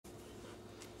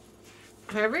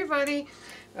Hi everybody.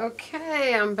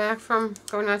 Okay, I'm back from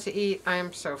going out to eat. I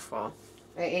am so full.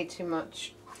 I ate too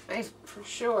much. I for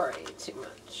sure ate too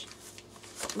much.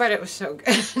 But it was so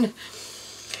good.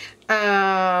 Okay,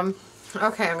 I'm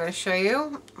going to show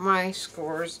you my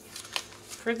scores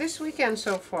for this weekend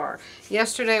so far.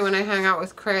 Yesterday when I hung out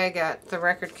with Craig at the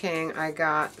Record King, I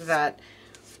got that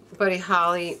Buddy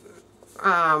Holly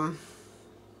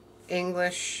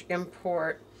English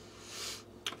import.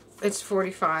 It's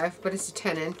 45, but it's a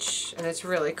 10-inch, and it's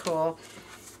really cool.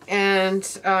 And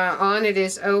on it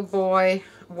is Oh Boy,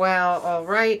 Well, All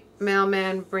Right,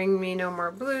 Mailman, Bring Me No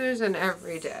More Blues, and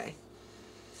Every Day.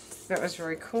 That was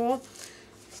very cool.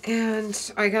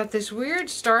 And I got this weird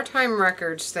StarTime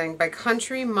Records thing by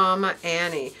Country Mama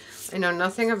Annie. I know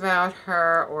nothing about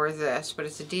her or this, but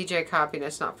it's a DJ copy and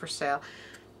it's not for sale.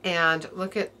 And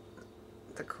look at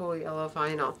the cool yellow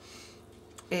vinyl.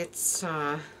 It's,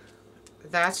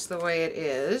 that's the way it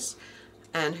is.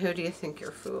 And who do you think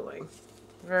you're fooling?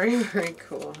 Very, very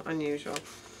cool. Unusual.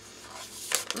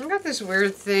 I got this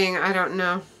weird thing. I don't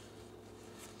know.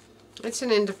 It's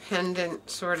an independent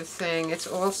sort of thing. It's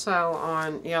also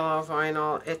on yellow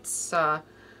vinyl. It's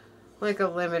like a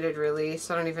limited release.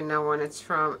 I don't even know when it's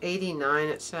from. 89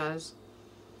 it says.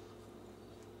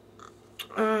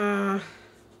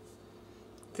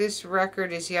 This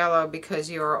record is yellow because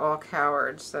you are all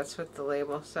cowards. That's what the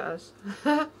label says.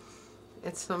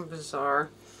 It's some bizarre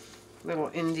little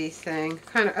indie thing.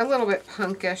 Kind of a little bit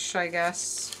punkish, I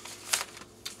guess.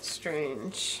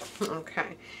 Strange.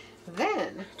 Okay.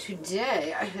 Then,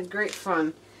 today, I had great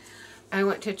fun. I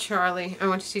went to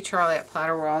see Charlie at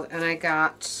Platter World, and I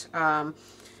got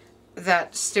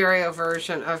that stereo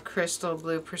version of Crystal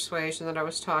Blue Persuasion that I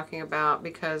was talking about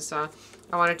because I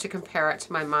wanted to compare it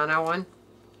to my mono one.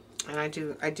 And I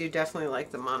do definitely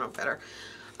like the mono better.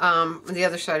 The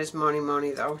other side is Moni Moni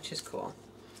though, which is cool.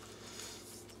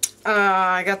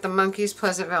 I got the Monkees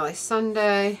Pleasant Valley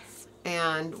Sunday,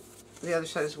 and the other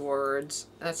side is Words.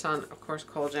 That's on, of course,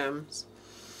 Coal Gems.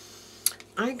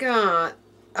 I got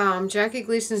Jackie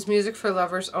Gleason's Music for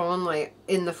Lovers Only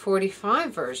in the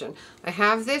 45 version. I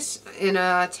have this in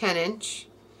a 10-inch,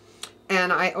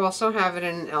 and I also have it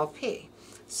in an LP.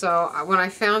 So when I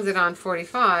found it on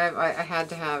 45, I had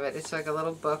to have it. It's like a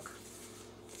little book,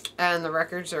 and the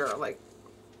records are like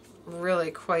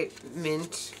really quite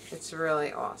mint. It's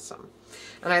really awesome.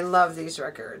 And I love these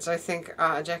records. I think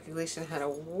Jackie Gleason had a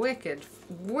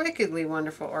wickedly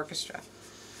wonderful orchestra.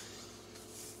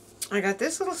 I got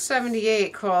this little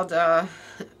 78 called The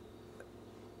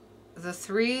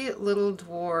Three Little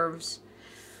Dwarves,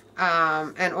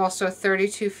 and also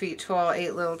 32 Feet Tall,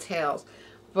 8 Little Tales.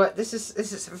 But this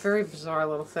is a very bizarre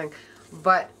little thing.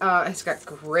 But it's got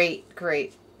great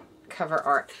cover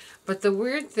art. But the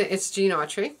weird thing, it's Gene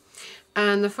Autry.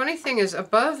 And the funny thing is,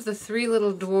 above the Three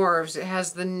Little Dwarves, it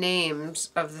has the names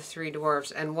of the three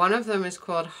dwarves. And one of them is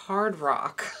called Hard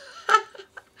Rock.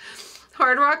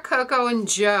 Hard Rock, Coco, and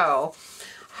Joe.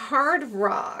 Hard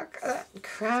Rock. That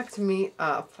cracked me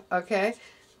up. Okay?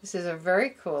 This is a very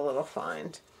cool little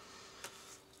find.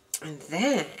 And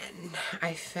then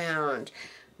I found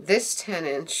this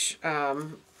 10-inch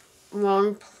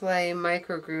long play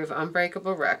microgroove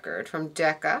unbreakable record from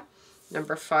Decca,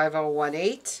 number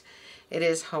 5018. It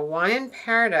is Hawaiian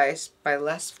Paradise by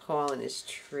Les Paul and his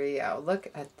trio.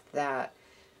 Look at that.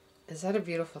 Is that a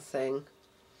beautiful thing?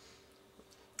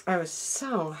 I was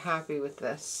so happy with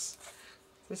this.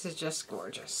 This is just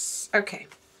gorgeous. Okay.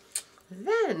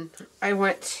 Then I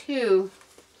went to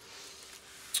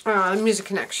Music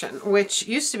Connection, which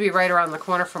used to be right around the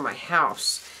corner from my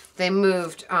house. They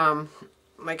moved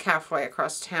like halfway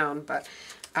across town, but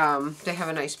they have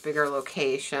a nice bigger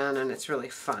location, and it's really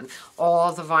fun.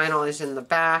 All the vinyl is in the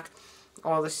back.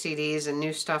 All the CDs and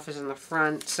new stuff is in the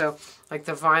front. So, like,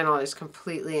 the vinyl is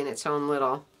completely in its own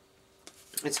little...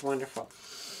 It's wonderful.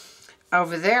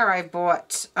 Over there, I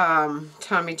bought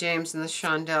Tommy James and the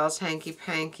Shondells, Hanky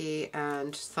Panky,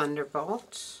 and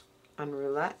Thunderbolt on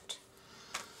roulette.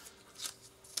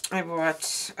 I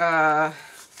bought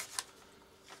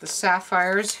the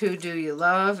Sapphires, Who Do You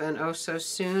Love, and Oh So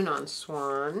Soon on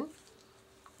Swan.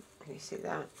 Can you see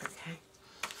that? Okay.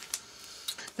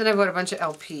 Then I bought a bunch of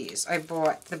LPs. I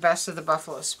bought The Best of the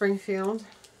Buffalo Springfield.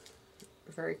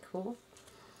 Very cool.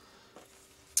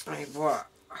 I bought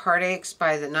Heartaches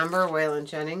by the Number, Waylon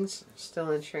Jennings.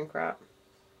 Still in shrink wrap.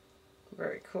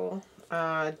 Very cool.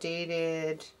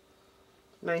 Dated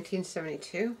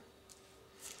 1972.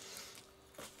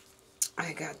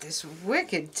 I got this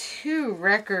wicked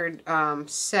 2-record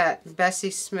set, Bessie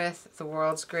Smith, The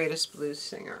World's Greatest Blues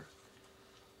Singer.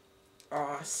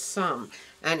 Awesome.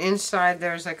 And inside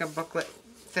there's like a booklet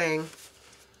thing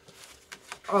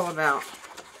all about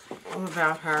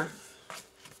her.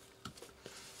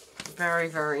 Very,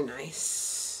 very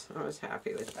nice. I was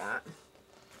happy with that.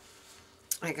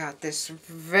 I got this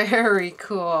very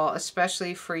cool,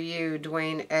 especially for you,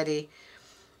 Dwayne Eddy.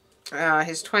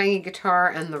 His twangy guitar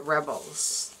and the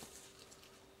Rebels.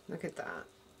 Look at that.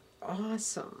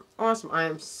 Awesome. Awesome. I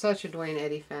am such a Dwayne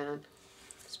Eddy fan.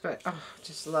 But, oh,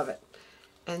 just love it.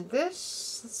 And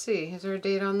this, let's see, is there a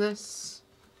date on this?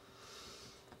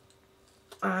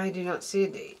 I do not see a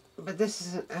date. But this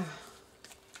is,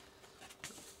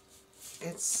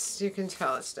 it's, you can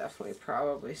tell it's definitely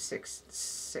probably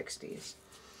 60s.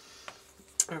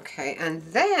 Okay, and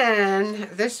then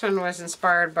this one was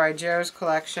inspired by Joe's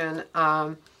collection.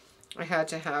 I had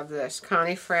to have this.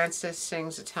 Connie Francis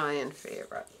Sings Italian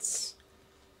Favorites.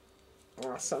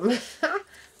 Awesome.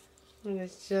 It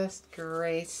is just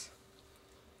great.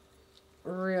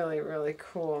 Really, really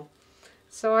cool.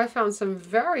 So I found some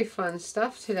very fun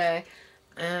stuff today,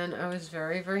 and I was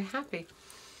very, very happy.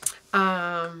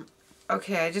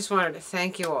 Okay, I just wanted to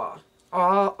thank you all.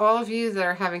 All of you that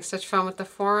are having such fun with the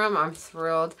forum. I'm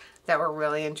thrilled that we're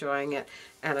really enjoying it,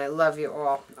 and I love you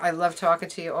all. I love talking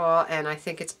to you all, and I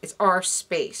think it's our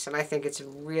space, and I think it's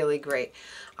really great.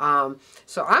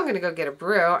 So I'm going to go get a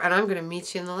brew, and I'm going to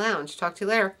meet you in the lounge. Talk to you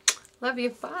later. Love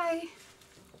you. Bye.